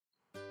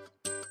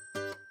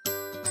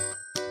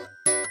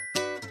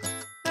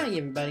Hi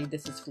everybody,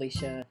 this is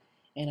Felicia,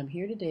 and I'm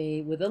here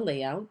today with a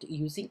layout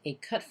using a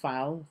cut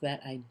file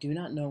that I do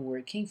not know where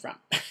it came from.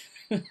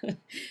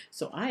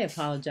 So I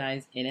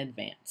apologize in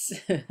advance.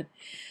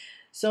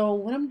 So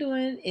what I'm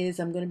doing is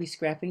I'm going to be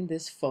scrapping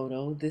this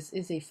photo. This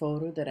is a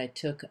photo that I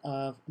took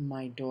of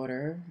my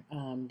daughter.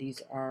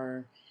 These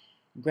are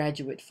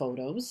graduate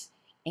photos,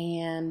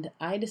 and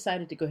I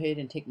decided to go ahead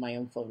and take my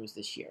own photos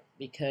this year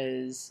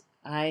because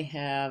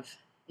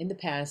in the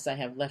past, I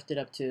have left it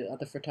up to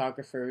other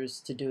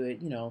photographers to do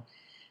it,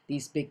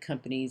 these big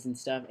companies and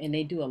stuff, and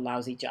they do a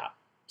lousy job.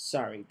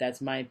 Sorry, that's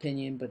my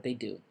opinion, but they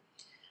do.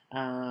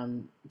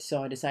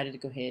 So I decided to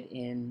go ahead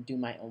and do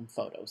my own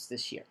photos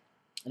this year,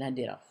 and I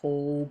did a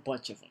whole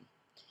bunch of them.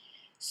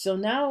 So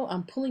now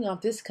I'm pulling off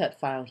this cut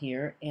file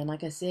here, and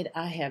like I said,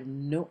 I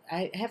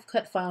have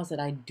cut files that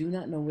I do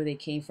not know where they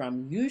came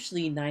from.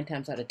 Usually 9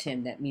 times out of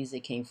 10, that means they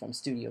came from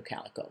Studio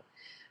Calico.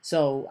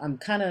 So I'm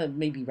kind of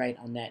maybe right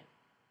on that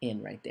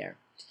end right there.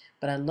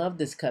 But I love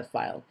this cut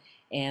file,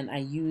 and I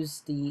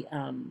use the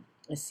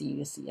let's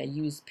see, I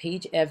use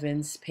Paige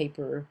Evans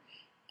paper,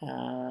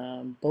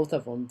 both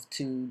of them,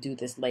 to do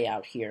this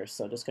layout here.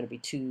 So there's going to be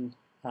two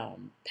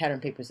pattern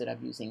papers that I'm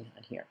using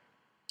on here.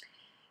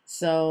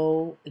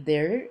 So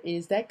there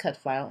is that cut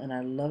file, and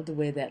I love the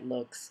way that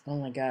looks. Oh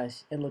my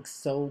gosh, it looks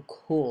so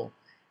cool.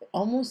 It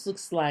almost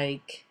looks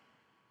like,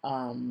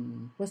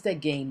 what's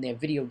that game there,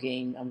 video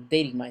game? I'm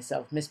dating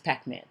myself, Miss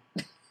Pac-Man.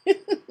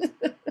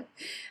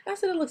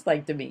 That's what it looks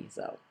like to me.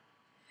 So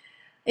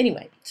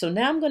anyway, so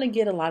now I'm going to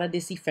get a lot of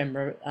this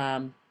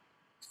ephemera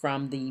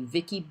from the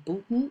Vicky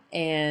Bouton,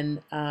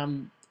 and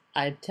I'm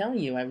telling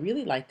you, I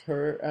really liked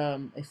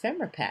her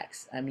ephemera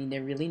packs. I mean,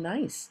 they're really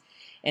nice.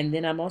 And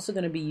then I'm also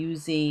going to be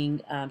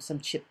using some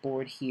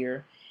chipboard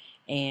here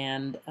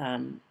and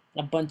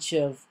a bunch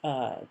of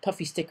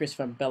puffy stickers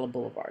from Bella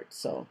Boulevard.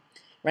 So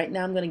right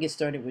now I'm going to get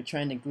started with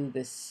trying to glue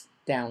this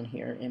down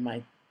here, and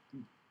my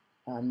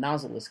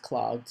nozzle is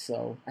clogged.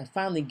 So I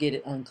finally get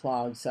it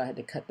unclogged, so I had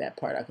to cut that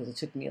part out because it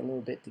took me a little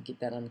bit to get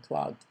that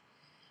unclogged.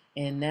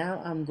 And now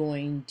I'm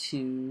going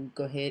to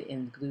go ahead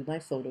and glue my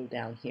photo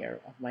down here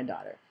of my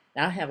daughter.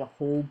 Now I have a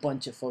whole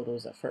bunch of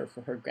photos of her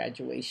for her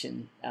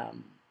graduation,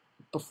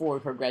 before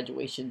her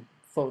graduation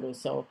photo.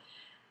 So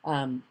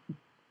I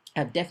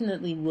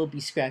definitely will be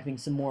scrapping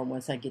some more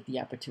once I get the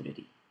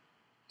opportunity.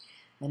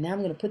 And now I'm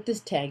going to put this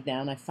tag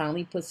down. I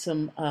finally put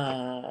some,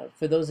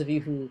 for those of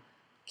you who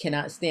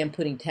cannot stand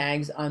putting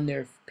tags on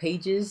their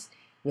pages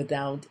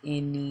without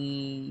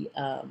any,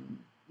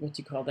 what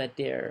you call that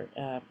there,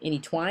 any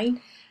twine.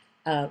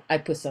 I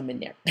put some in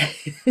there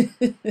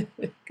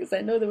because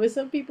I know there were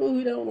some people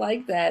who don't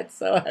like that,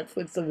 so I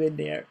put some in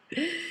there.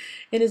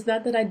 And it's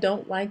not that I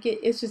don't like it,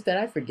 it's just that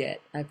I forget.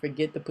 I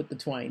forget to put the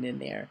twine in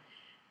there.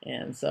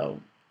 And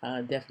so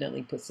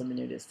definitely put some in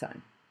there this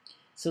time.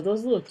 So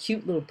those little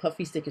cute little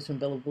puffy stickers from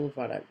Bella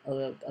Boulevard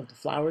of the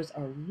flowers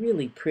are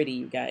really pretty,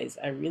 you guys.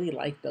 I really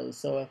like those.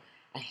 So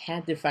I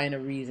had to find a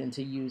reason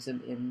to use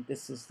them, and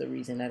this is the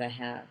reason that I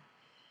have.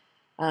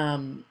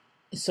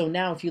 So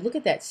now if you look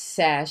at that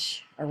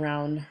sash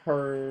around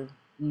her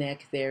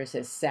neck there, it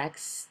says Sac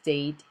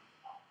State,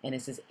 and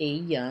it says A.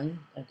 Young.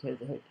 Okay,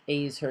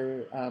 A is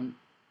her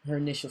her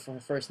initial for her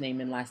first name,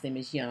 and last name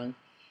is Young.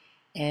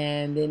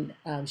 And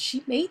then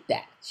she made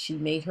that. She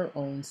made her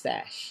own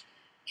sash.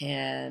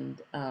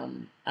 And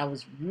I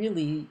was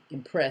really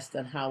impressed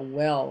on how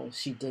well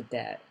she did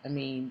that. I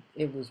mean,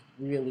 it was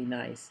really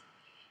nice.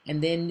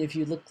 And then if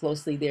you look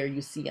closely there,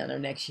 you see on her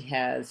neck she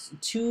has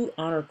 2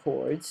 honor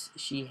cords.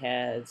 She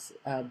has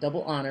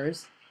double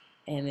honors,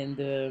 and then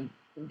the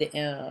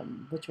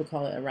what you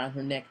call it around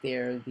her neck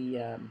there,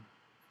 the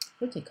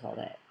what do they call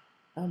that?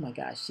 Oh my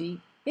gosh,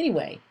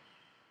 anyway,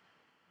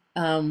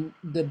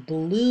 the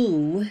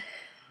blue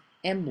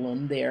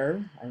emblem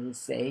there, I would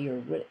say, or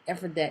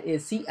whatever that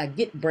is. See, I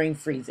get brain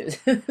freezes.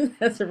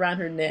 That's around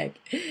her neck.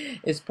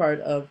 Is part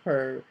of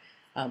her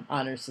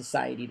honor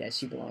society that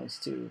she belongs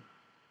to.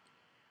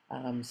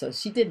 So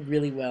she did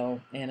really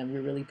well, and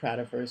we're really proud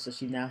of her. So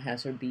she now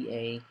has her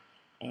BA,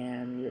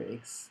 and we're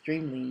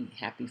extremely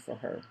happy for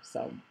her.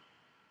 So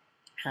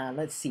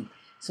let's see.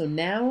 So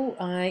now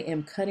I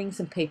am cutting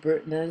some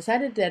paper. Now I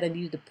decided that I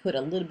needed to put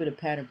a little bit of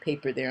pattern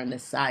paper there on the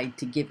side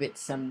to give it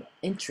some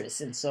interest,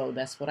 and so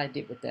that's what I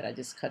did with that. I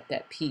just cut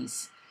that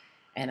piece,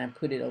 and I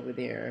put it over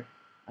there.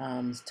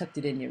 Tucked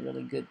it in there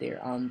really good there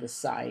on the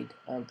side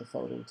of the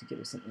photo to give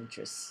it some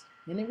interest,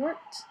 and it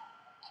worked.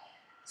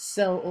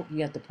 So, oh,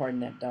 you have to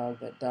pardon that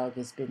dog. That dog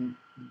has been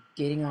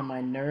getting on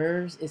my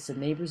nerves. It's a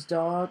neighbor's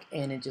dog,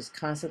 and it just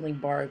constantly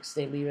barks.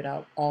 They leave it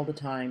out all the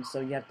time, so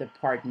you have to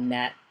pardon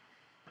that.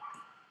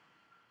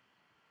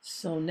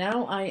 So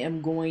now I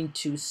am going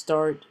to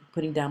start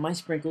putting down my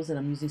sprinkles, and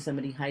I'm using some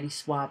of the Heidi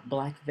Swapp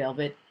Black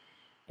Velvet,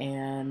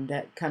 and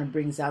that kind of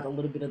brings out a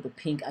little bit of the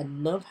pink. I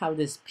love how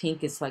this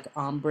pink is like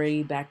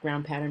ombre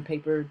background pattern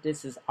paper.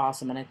 This is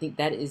awesome, and I think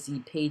that is the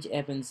Paige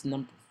Evans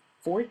number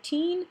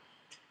 14.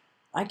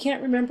 I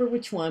can't remember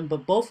which one,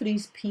 but both of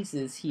these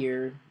pieces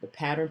here, the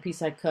pattern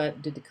piece I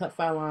did the cut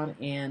file on,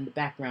 and the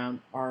background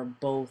are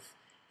both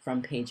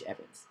from Paige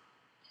Evans.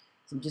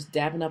 So I'm just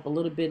dabbing up a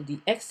little bit of the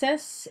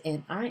excess,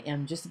 and I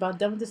am just about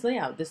done with this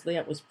layout. This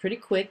layout was pretty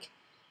quick,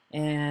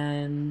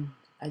 and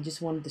I just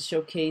wanted to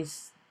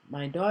showcase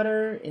my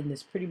daughter in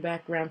this pretty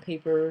background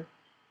paper,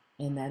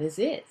 and that is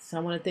it. So I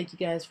want to thank you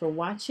guys for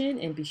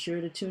watching, and be sure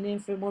to tune in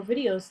for more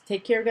videos.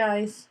 Take care,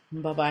 guys.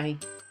 Bye-bye.